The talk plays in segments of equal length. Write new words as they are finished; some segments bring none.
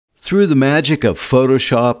Through the magic of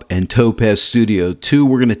Photoshop and Topaz Studio 2,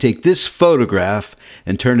 we're going to take this photograph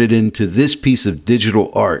and turn it into this piece of digital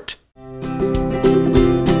art.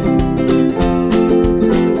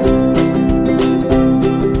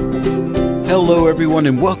 Hello everyone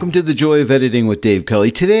and welcome to The Joy of Editing with Dave Kelly.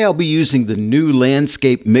 Today I'll be using the new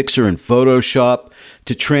landscape mixer in Photoshop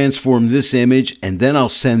to transform this image, and then I'll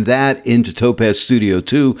send that into Topaz Studio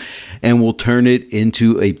 2 and we'll turn it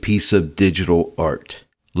into a piece of digital art.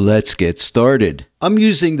 Let's get started. I'm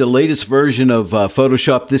using the latest version of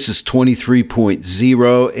Photoshop. This is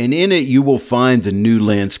 23.0, and in it you will find the new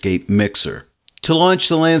landscape mixer. To launch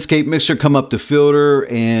the landscape mixer, come up to Filter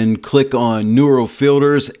and click on Neural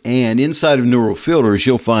Filters, and inside of Neural Filters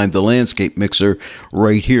you'll find the landscape mixer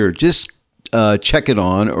right here. Just check it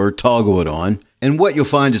on or toggle it on. And what you'll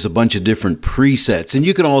find is a bunch of different presets, and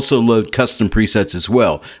you can also load custom presets as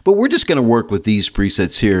well. But we're just going to work with these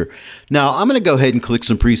presets here. Now, I'm going to go ahead and click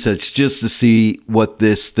some presets just to see what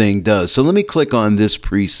this thing does. So let me click on this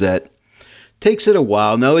preset. Takes it a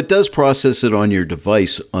while. Now, it does process it on your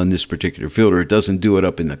device on this particular filter. It doesn't do it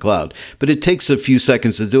up in the cloud, but it takes a few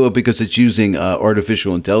seconds to do it because it's using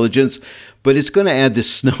artificial intelligence. But it's going to add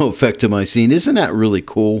this snow effect to my scene. Isn't that really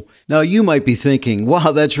cool? Now, you might be thinking,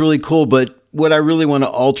 wow, that's really cool, but would I really want to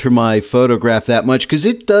alter my photograph that much? Because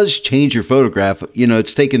it does change your photograph. You know,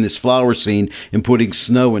 it's taking this flower scene and putting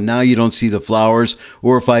snow, and now you don't see the flowers.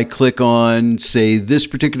 Or if I click on, say, this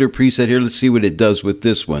particular preset here, let's see what it does with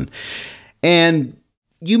this one. And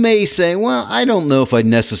you may say, well, I don't know if I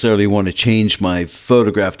necessarily want to change my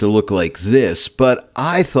photograph to look like this, but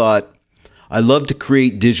I thought I love to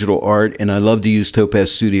create digital art and I love to use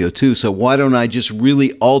Topaz Studio 2, so why don't I just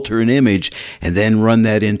really alter an image and then run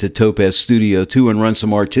that into Topaz Studio 2 and run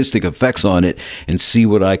some artistic effects on it and see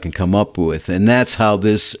what I can come up with. And that's how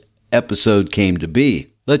this episode came to be.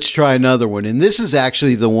 Let's try another one, and this is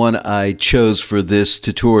actually the one I chose for this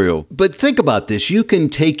tutorial. But think about this. You can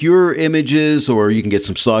take your images, or you can get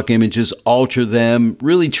some stock images, alter them,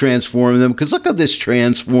 really transform them, because look how this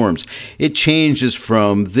transforms. It changes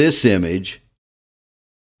from this image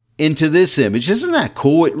into this image. Isn't that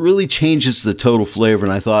cool? It really changes the total flavor,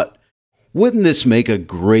 and I thought, wouldn't this make a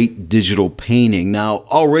great digital painting? Now,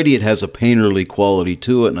 already it has a painterly quality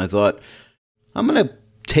to it, and I thought, I'm going to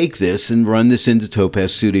take this and run this into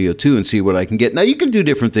Topaz Studio 2 and see what I can get. Now, you can do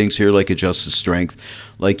different things here, like adjust the strength.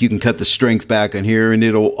 Like you can cut the strength back on here, and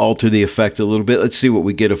it'll alter the effect a little bit. Let's see what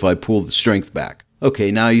we get if I pull the strength back.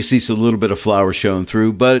 Okay, now you see a little bit of flower showing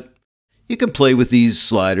through, but you can play with these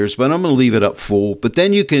sliders, but I'm going to leave it up full. But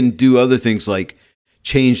then you can do other things like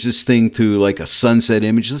change this thing to like a sunset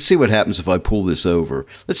image. Let's see what happens if I pull this over.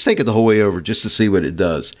 Let's take it the whole way over just to see what it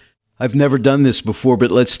does. I've never done this before,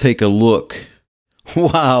 but let's take a look.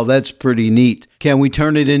 Wow, that's pretty neat. Can we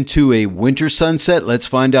turn it into a winter sunset? Let's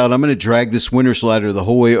find out. I'm going to drag this winter slider the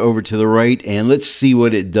whole way over to the right, and let's see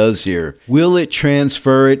what it does here. Will it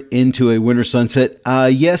transfer it into a winter sunset?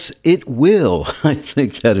 Yes, it will. I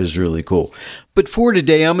think that is really cool. But for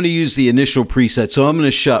today, I'm going to use the initial preset. So I'm going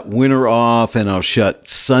to shut winter off, and I'll shut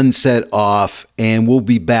sunset off, and we'll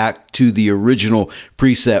be back to the original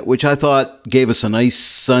preset, which I thought gave us a nice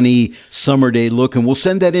sunny summer day look. And we'll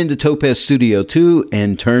send that into Topaz Studio 2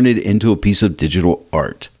 and turn it into a piece of digital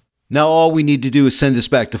art. Now all we need to do is send this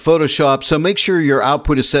back to Photoshop. So make sure your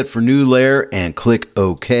output is set for new layer and click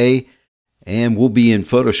OK. And we'll be in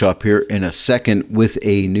Photoshop here in a second with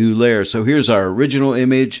a new layer. So here's our original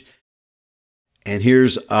image. And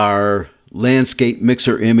here's our landscape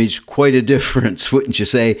mixer image. Quite a difference, wouldn't you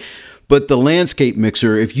say? But the landscape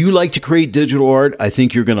mixer, if you like to create digital art, I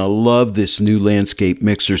think you're going to love this new landscape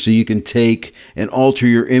mixer. So you can take and alter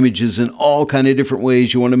your images in all kind of different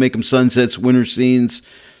ways. You want to make them sunsets, winter scenes,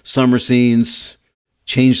 summer scenes,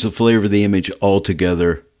 change the flavor of the image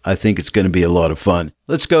altogether. I think it's going to be a lot of fun.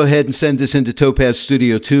 Let's go ahead and send this into Topaz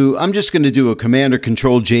Studio 2. I'm just going to do a Command or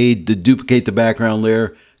Control J to duplicate the background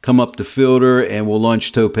layer. Come up to Filter, and we'll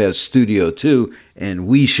launch Topaz Studio 2, and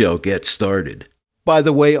we shall get started. By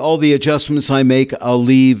the way, all the adjustments I make, I'll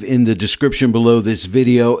leave in the description below this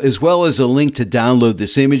video, as well as a link to download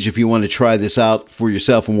this image if you want to try this out for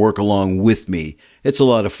yourself and work along with me. It's a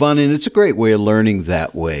lot of fun, and it's a great way of learning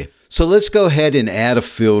that way. So let's go ahead and add a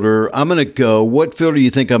filter. I'm going to go, what filter do you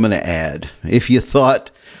think I'm going to add? If you thought,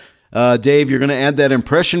 Dave, you're going to add that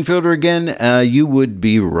impression filter again, you would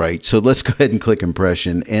be right. So let's go ahead and click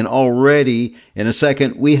impression. And already in a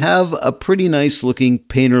second, we have a pretty nice looking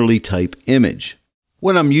painterly type image.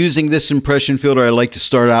 When I'm using this impression filter, I like to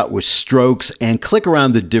start out with strokes and click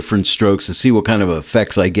around the different strokes and see what kind of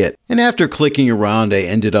effects I get. And after clicking around, I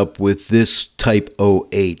ended up with this type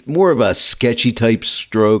 08, more of a sketchy type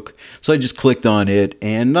stroke. So I just clicked on it,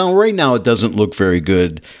 and now right now it doesn't look very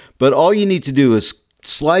good. But all you need to do is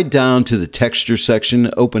slide down to the texture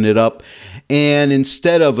section, open it up, and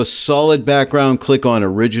instead of a solid background, click on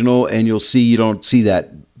original, and you'll see you don't see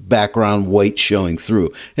that background white showing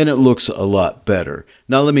through, and it looks a lot better.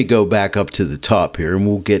 Now let me go back up to the top here and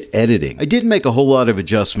we'll get editing. I didn't make a whole lot of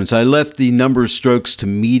adjustments. I left the number of strokes to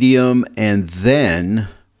medium, and then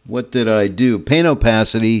what did I do? Paint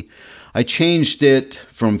opacity, I changed it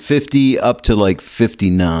from 50 up to like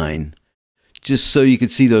 59, just so you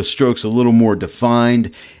could see those strokes a little more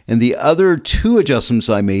defined. And the other two adjustments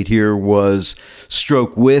I made here was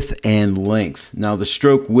stroke width and length. Now the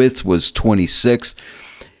stroke width was 26.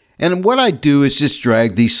 And what I do is just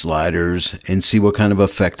drag these sliders and see what kind of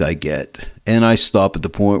effect I get. And I stop at the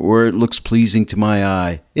point where it looks pleasing to my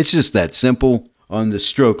eye. It's just that simple. On the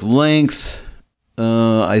stroke length,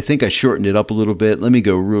 I think I shortened it up a little bit. Let me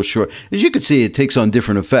go real short. As you can see, it takes on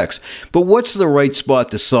different effects. But what's the right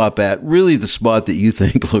spot to stop at? Really, the spot that you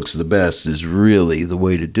think looks the best is really the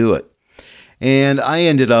way to do it. And I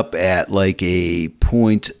ended up at like a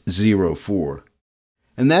 0.04.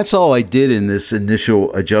 And that's all I did in this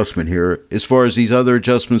initial adjustment here. As far as these other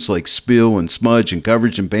adjustments like spill and smudge and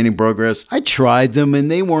coverage and painting progress, I tried them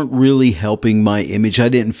and they weren't really helping my image. I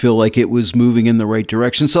didn't feel like it was moving in the right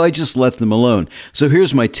direction, so I just left them alone. So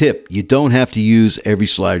here's my tip. You don't have to use every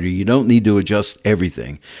slider. You don't need to adjust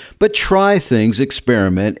everything. But try things,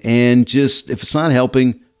 experiment, and just, if it's not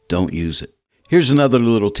helping, don't use it. Here's another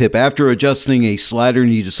little tip. After adjusting a slider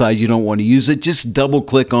and you decide you don't want to use it, just double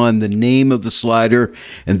click on the name of the slider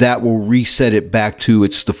and that will reset it back to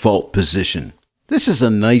its default position. This is a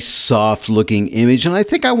nice soft looking image, and I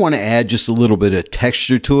think I want to add just a little bit of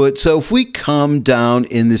texture to it. So if we come down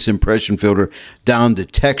in this impression filter down to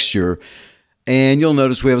texture, and you'll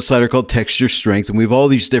notice we have a slider called Texture Strength, and we have all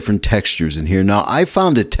these different textures in here. Now, I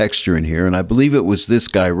found a texture in here, and I believe it was this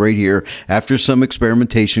guy right here. After some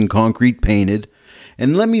experimentation, concrete painted.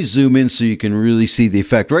 And let me zoom in so you can really see the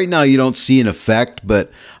effect. Right now, you don't see an effect,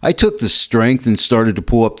 but I took the strength and started to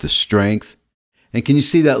pull up the strength. And can you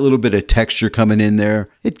see that little bit of texture coming in there?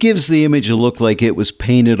 It gives the image a look like it was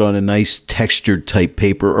painted on a nice textured type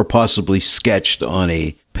paper, or possibly sketched on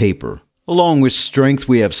a paper. Along with strength,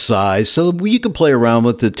 we have size, so you can play around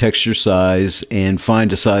with the texture size and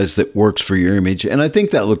find a size that works for your image. And I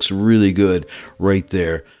think that looks really good right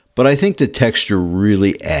there. But I think the texture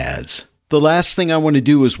really adds. The last thing I want to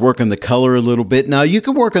do is work on the color a little bit. Now, you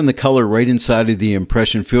can work on the color right inside of the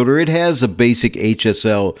impression filter. It has a basic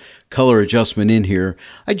HSL color adjustment in here.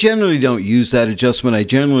 I generally don't use that adjustment. I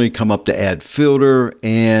generally come up to add filter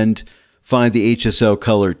and find the HSL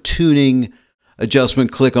color tuning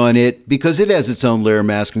adjustment, click on it, because it has its own layer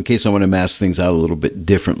mask in case I want to mask things out a little bit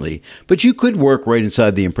differently. But you could work right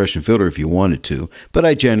inside the impression filter if you wanted to, but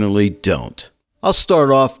I generally don't. I'll start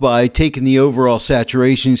off by taking the overall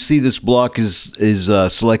saturation. See, this block is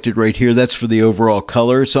selected right here. That's for the overall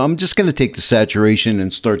color. So I'm just going to take the saturation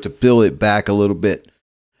and start to peel it back a little bit.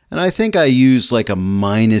 And I think I use like a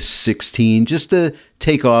 -16 just to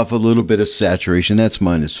take off a little bit of saturation. That's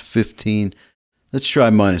 -15. Let's try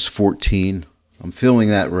 -14. I'm feeling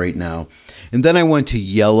that right now. And then I went to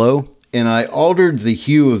yellow and I altered the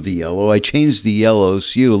hue of the yellow. I changed the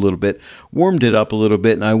yellow's hue a little bit, warmed it up a little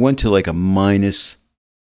bit, and I went to like a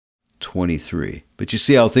 -23. But you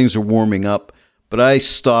see how things are warming up. But I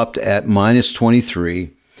stopped at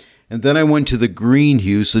 -23. And then I went to the green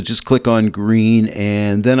hue, so just click on green,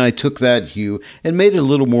 and then I took that hue and made it a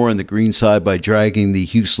little more on the green side by dragging the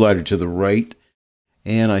hue slider to the right.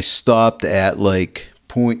 And I stopped at like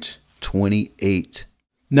 0.28.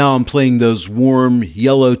 Now I'm playing those warm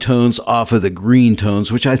yellow tones off of the green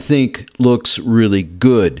tones, which I think looks really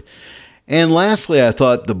good. And lastly, I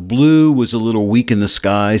thought the blue was a little weak in the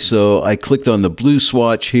sky, so I clicked on the blue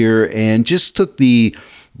swatch here and just took the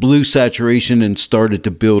blue saturation and started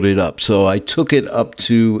to build it up. So I took it up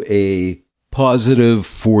to a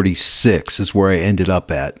 +46 is where I ended up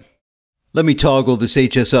at. Let me toggle this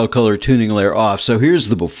HSL color tuning layer off. So here's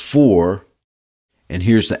the before and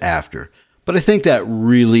here's the after. But I think that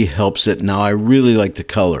really helps it. Now I really like the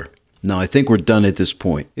color. Now I think we're done at this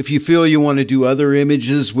point. If you feel you want to do other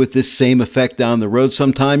images with this same effect down the road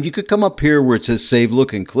sometime, you could come up here where it says save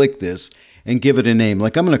look and click this and give it a name.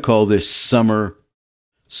 Like I'm going to call this summer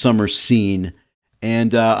scene.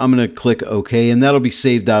 And I'm going to click OK, and that'll be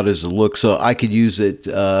saved out as a look. So I could use it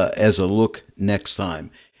as a look next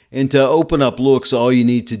time. And to open up looks, all you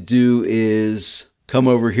need to do is come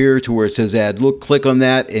over here to where it says add look, click on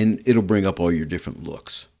that, and it'll bring up all your different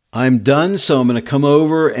looks. I'm done, so I'm going to come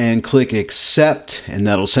over and click accept, and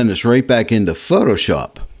that'll send us right back into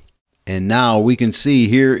Photoshop. And now we can see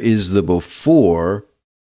here is the before,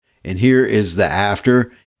 and here is the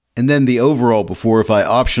after, and then the overall before. If I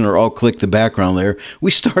option or alt click the background layer,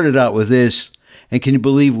 we started out with this, and can you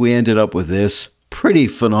believe we ended up with this? Pretty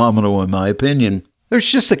phenomenal in my opinion. There's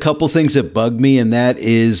just a couple things that bug me, and that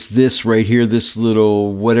is this right here, this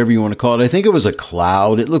little, whatever you want to call it. I think it was a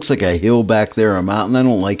cloud. It looks like a hill back there, a mountain. I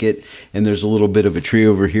don't like it. And there's a little bit of a tree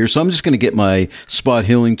over here. So I'm just going to get my spot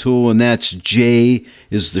healing tool, and that's J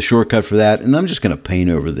is the shortcut for that. And I'm just going to paint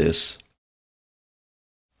over this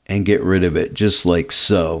and get rid of it, just like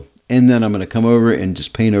so. And then I'm going to come over and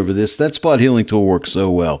just paint over this. That spot healing tool works so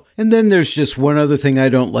well. And then there's just one other thing I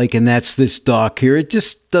don't like, and that's this dock here. It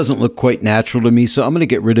just doesn't look quite natural to me, so I'm going to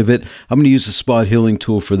get rid of it. I'm going to use the spot healing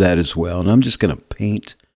tool for that as well. And I'm just going to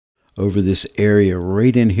paint over this area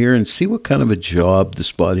right in here and see what kind of a job the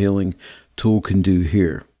spot healing tool can do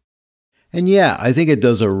here. And yeah, I think it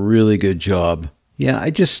does a really good job. Yeah, I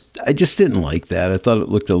just didn't like that. I thought it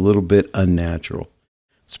looked a little bit unnatural.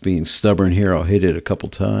 It's being stubborn here. I'll hit it a couple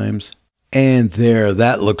times. And there,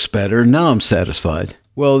 that looks better. Now I'm satisfied.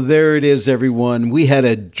 Well, there it is, everyone. We had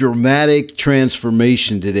a dramatic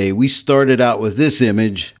transformation today. We started out with this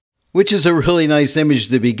image, which is a really nice image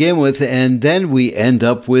to begin with, and then we end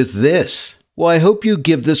up with this. Well, I hope you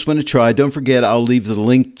give this one a try. Don't forget, I'll leave the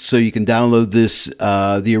link so you can download this,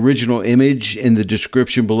 the original image in the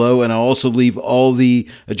description below, and I'll also leave all the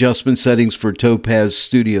adjustment settings for Topaz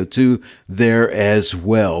Studio 2 there as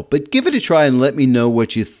well. But give it a try and let me know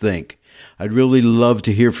what you think. I'd really love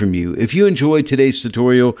to hear from you. If you enjoyed today's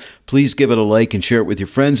tutorial, please give it a like and share it with your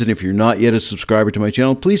friends. And if you're not yet a subscriber to my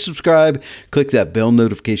channel, please subscribe, click that bell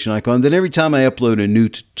notification icon. Then every time I upload a new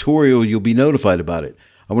tutorial, you'll be notified about it.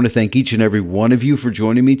 I want to thank each and every one of you for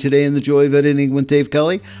joining me today in the Joy of Editing with Dave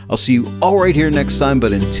Kelly. I'll see you all right here next time,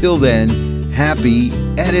 but until then, happy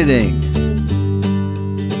editing.